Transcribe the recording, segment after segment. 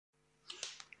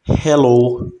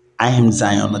Hello, I am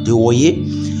Zion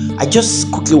Adewoye. I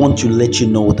just quickly want to let you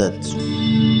know that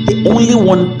the only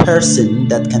one person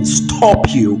that can stop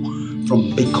you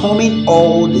from becoming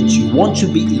all that you want to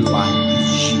be in life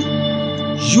is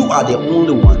you. You are the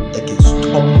only one that can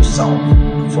stop yourself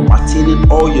from attaining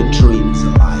all your dreams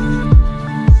in life.